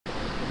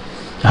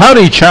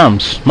Howdy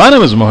champs, my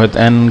name is Mohit,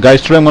 and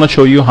guys, today I'm going to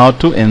show you how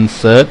to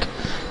insert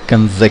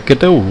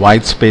consecutive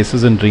white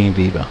spaces in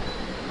Dreamweaver.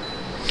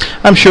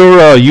 I'm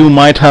sure you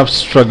might have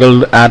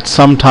struggled at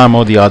some time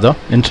or the other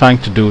in trying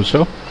to do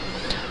so.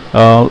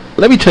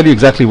 Let me tell you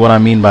exactly what I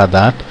mean by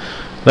that.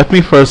 Let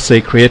me first say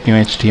create new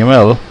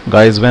HTML.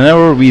 Guys,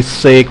 whenever we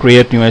say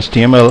create new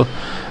HTML,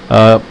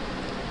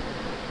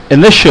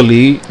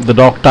 initially the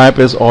doc type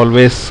is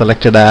always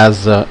selected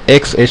as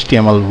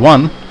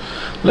XHTML1.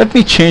 Let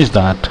me change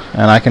that,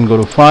 and I can go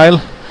to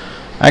file,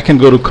 I can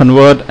go to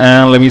convert,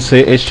 and let me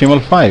say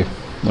HTML5.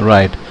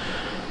 Right,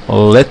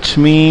 let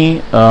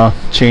me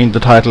change the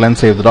title and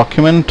save the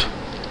document.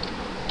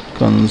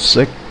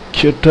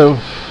 Consecutive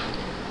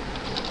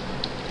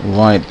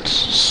white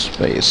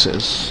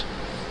spaces.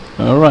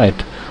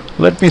 Alright,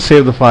 let me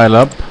save the file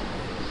up.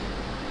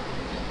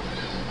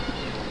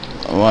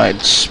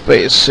 White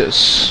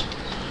spaces.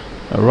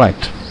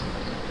 Alright,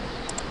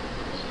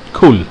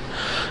 cool.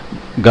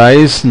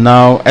 Guys,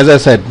 now as I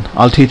said,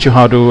 I'll teach you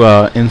how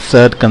to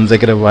insert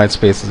consecutive white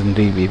spaces in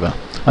Dreamweaver.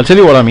 I'll tell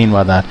you what I mean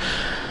by that.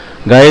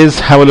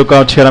 Guys, have a look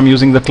out here. I'm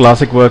using the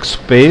classic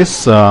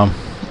workspace,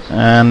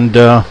 and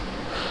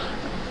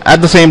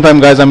at the same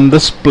time, guys, I'm in the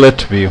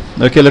split view.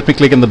 Okay, let me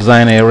click in the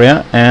design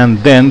area, and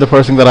then the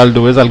first thing that I'll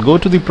do is I'll go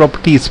to the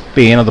properties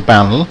pane of the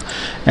panel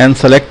and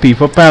select P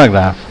for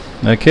paragraph.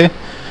 Okay,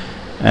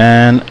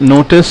 and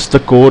notice the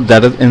code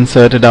that is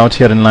inserted out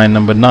here in line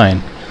number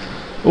 9.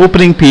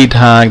 Opening p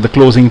tag, the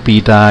closing p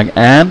tag,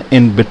 and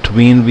in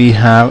between we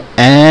have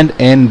and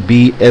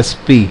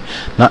NBSP.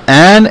 Now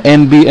and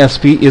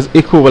NBSP is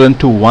equivalent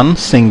to one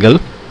single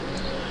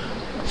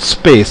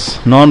space,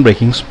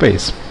 non-breaking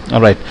space.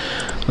 Alright,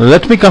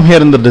 let me come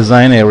here in the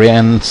design area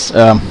and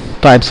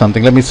type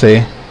something. Let me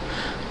say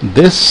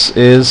this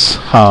is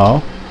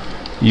how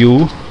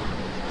you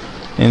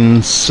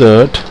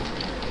insert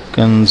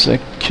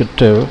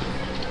consecutive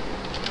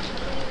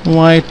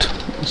white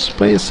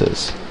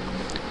spaces.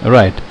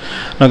 Right,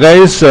 now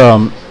guys,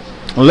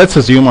 let's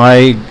assume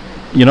I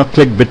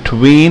click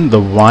between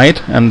the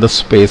white and the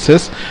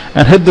spaces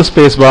and hit the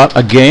space bar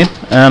again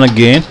and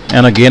again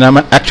and again. I'm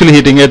actually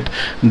hitting it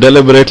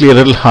deliberately a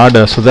little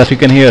harder so that you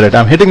can hear it.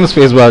 I'm hitting the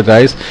space bar,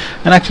 guys,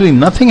 and actually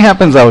nothing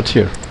happens out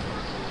here.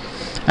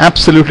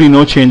 Absolutely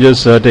no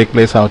changes take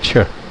place out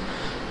here.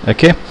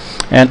 Okay,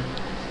 and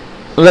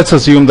let's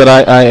assume that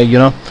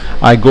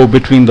I go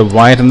between the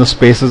white and the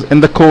spaces in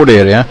the code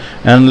area,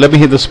 and let me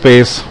hit the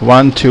space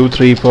 1 2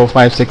 3 4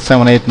 5 6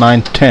 7 8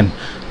 9 10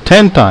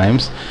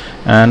 times,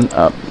 and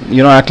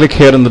I click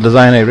here in the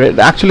design area. It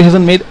actually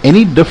hasn't made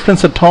any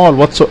difference at all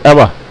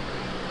whatsoever.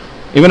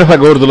 Even if I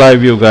go to the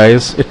live view,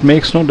 guys, it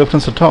makes no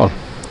difference at all.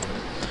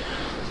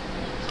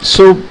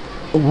 So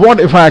what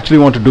if I actually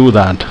want to do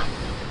that?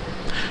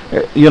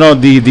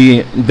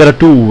 There are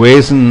two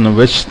ways in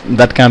which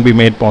that can be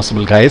made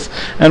possible, guys,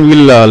 and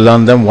we'll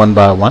learn them one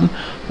by one.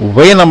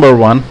 Way number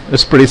one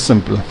is pretty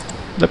simple.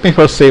 Let me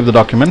first save the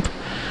document.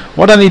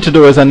 What I need to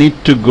do is I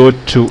need to go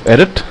to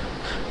edit,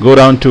 go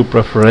down to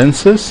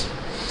preferences,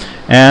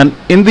 and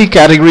in the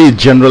category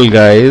general,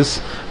 guys,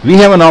 we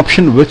have an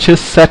option which is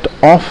set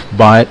off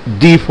by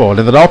default,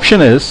 and that option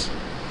is,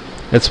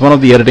 it's one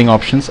of the editing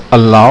options,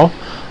 allow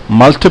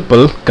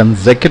multiple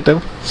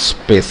consecutive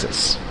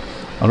spaces.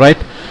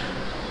 Alright,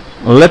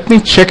 let me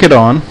check it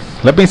on.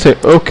 Let me say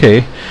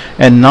OK,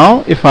 and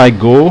now if I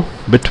go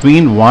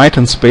between white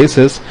and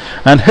spaces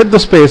and hit the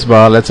space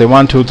bar, let's say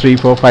 1 2 3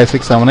 4 5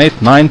 6 7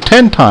 8 9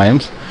 10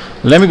 times,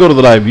 let me go to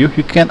the live view.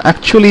 You can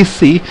actually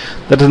see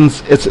that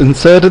it's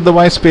inserted the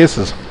white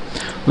spaces.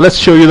 Let's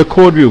show you the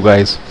code view,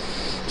 guys.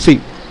 See,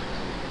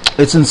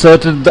 it's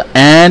inserted the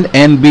and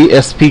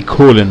NBSP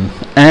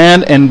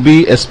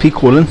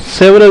colon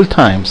several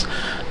times,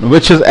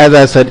 which is, as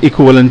I said,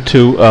 equivalent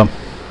to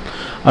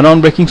a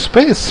non-breaking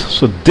space.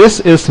 So this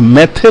is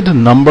method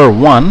number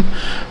 1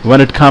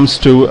 when it comes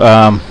to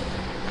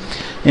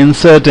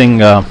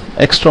inserting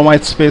extra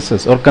white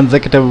spaces or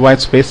consecutive white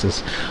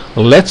spaces.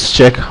 Let's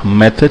check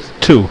method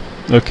 2.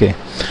 Okay,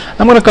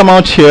 I'm going to come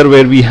out here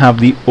where we have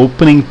the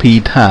opening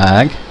p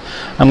tag.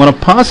 I'm going to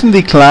pass in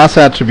the class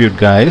attribute,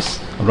 guys,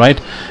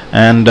 right,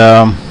 and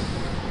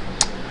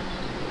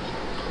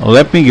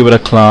let me give it a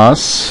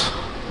class.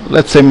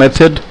 Let's say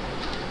method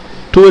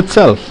 2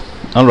 itself.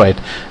 Alright,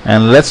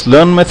 and let's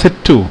learn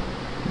method 2.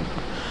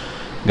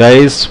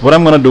 Guys, what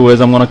I'm going to do is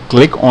I'm going to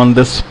click on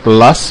this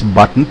plus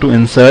button to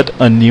insert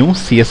a new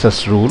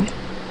CSS rule.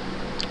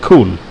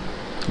 Cool,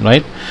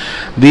 right?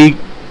 The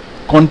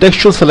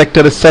contextual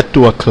selector is set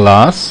to a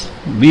class.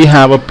 We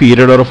have a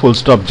period or a full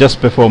stop just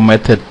before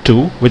method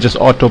 2, which is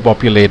auto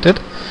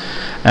populated,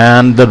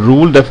 and the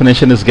rule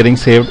definition is getting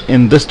saved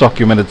in this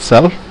document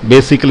itself.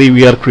 Basically,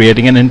 we are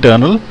creating an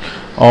internal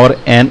or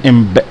an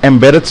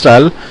embedded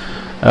style.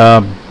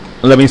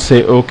 Let me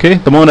say OK.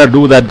 The moment I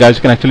do that, guys,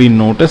 you can actually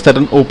notice that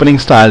an opening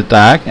style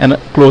tag and a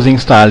closing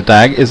style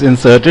tag is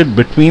inserted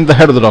between the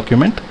head of the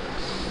document.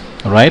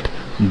 Right,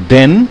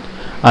 then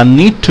I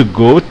need to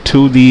go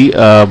to the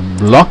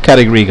block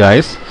category,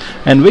 guys,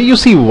 and where you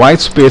see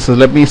white spaces,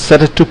 let me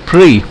set it to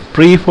pre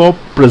for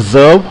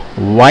preserve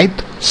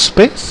white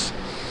space.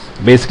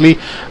 Basically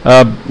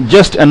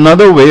just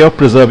another way of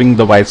preserving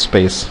the white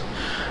space.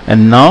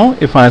 And now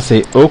if I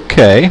say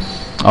OK,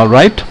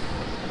 alright,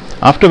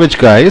 after which,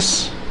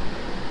 guys,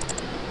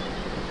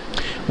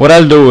 what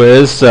I'll do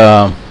is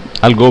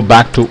I'll go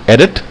back to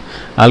edit,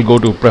 I'll go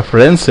to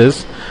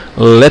preferences,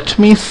 let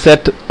me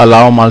set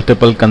allow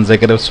multiple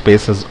consecutive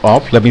spaces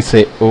off. Let me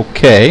say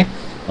OK.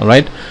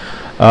 Alright,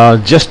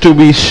 just to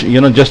be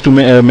just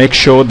to make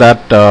sure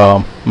that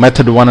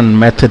method 1 and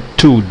method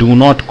 2 do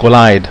not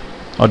collide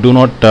or do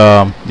not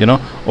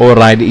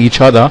override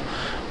each other.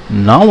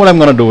 Now what I'm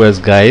gonna do is,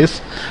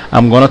 guys,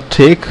 I'm gonna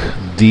take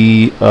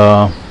the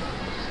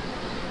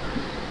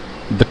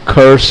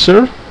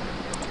cursor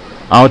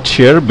out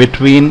here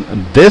between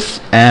this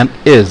and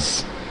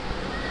is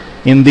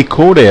in the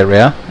code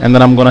area, and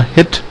then I'm gonna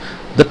hit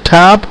the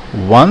tab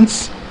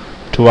once,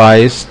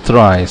 twice,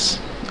 thrice.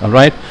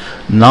 Alright,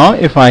 now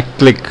if I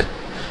click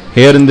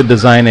here in the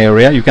design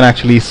area, you can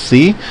actually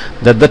see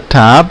that the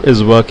tab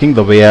is working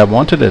the way I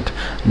wanted it.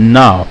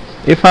 Now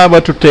if I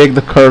were to take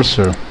the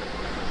cursor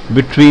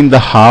between the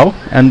how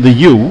and the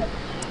you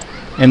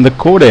in the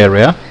code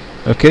area,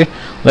 okay,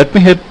 let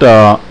me hit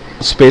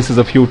spaces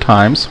a few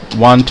times,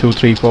 1 2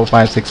 3 4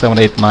 5 6 7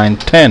 8 9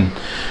 10,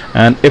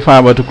 and if I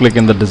were to click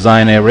in the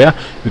design area,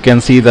 you can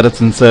see that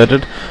it's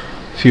inserted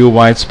few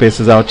white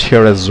spaces out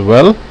here as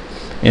well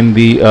in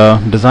the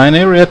design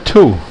area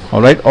too.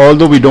 Alright,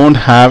 although we don't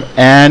have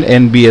an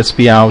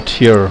NBSP out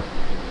here.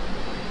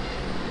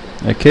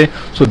 Okay,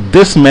 so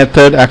this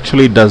method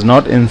actually does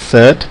not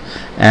insert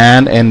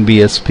an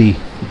NBSP,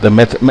 the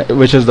method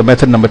which is the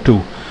method number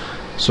 2.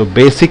 So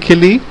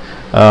basically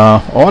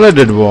all I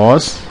did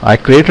was I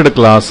created a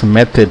class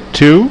method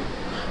 2,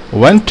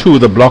 went to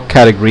the block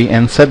category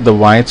and set the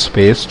white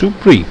space to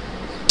pre.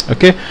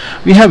 Okay,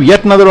 we have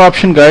yet another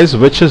option, guys,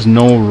 which is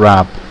no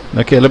wrap.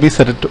 Okay, let me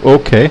set it to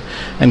OK,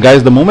 and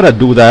guys, the moment I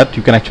do that,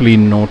 you can actually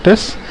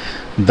notice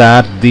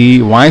that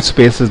the white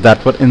spaces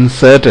that were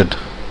inserted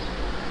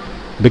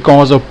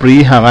because of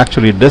pre have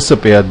actually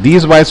disappeared.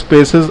 These white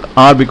spaces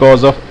are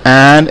because of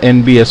an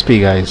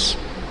NBSP, guys.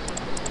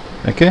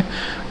 Okay,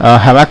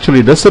 have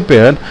actually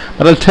disappeared.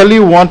 But I'll tell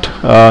you what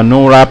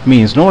no wrap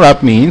means. No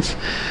wrap means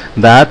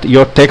that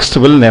your text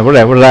will never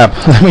ever wrap.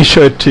 Let me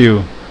show it to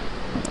you.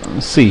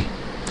 See,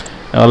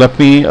 let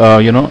me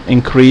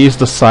increase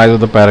the size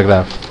of the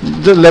paragraph.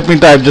 Let me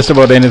type just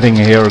about anything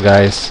here,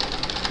 guys,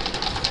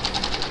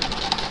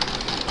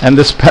 and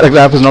this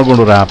paragraph is not going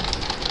to wrap.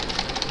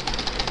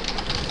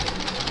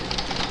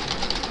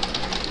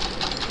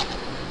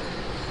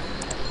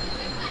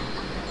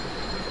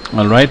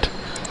 Alright,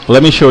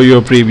 let me show you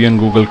a preview in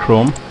Google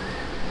Chrome.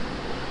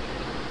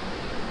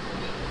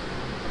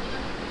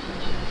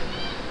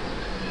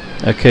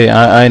 Okay,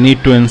 I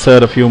need to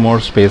insert a few more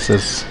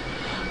spaces.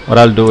 What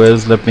I'll do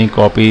is, let me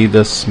copy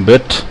this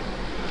bit.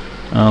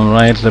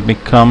 Alright, let me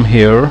come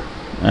here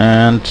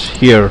and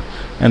here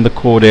in the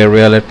code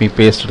area, let me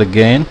paste it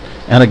again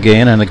and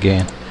again and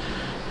again.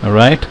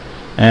 Alright,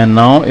 and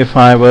now if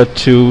I were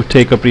to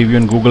take a preview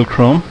in Google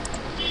Chrome,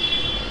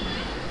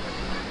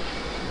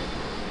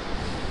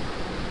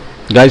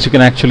 guys, you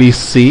can actually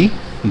see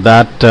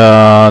that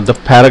the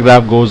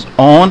paragraph goes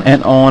on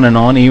and on and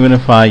on, even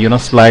if I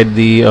slide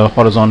the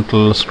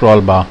horizontal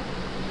scroll bar.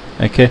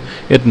 Okay,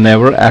 it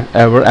never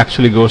ever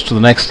actually goes to the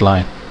next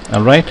line.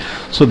 Alright,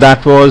 so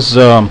that was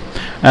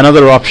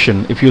another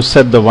option. If you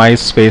set the white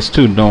space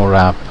to no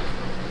wrap,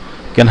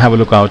 you can have a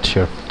look out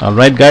here.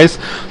 Alright, guys,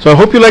 so I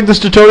hope you like this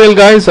tutorial,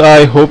 guys.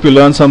 I hope you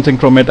learned something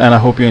from it, and I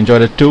hope you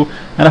enjoyed it too,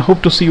 and I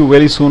hope to see you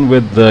very soon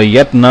with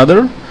yet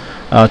another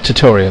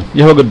tutorial.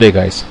 You have a good day,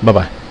 guys. Bye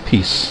bye.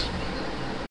 Peace.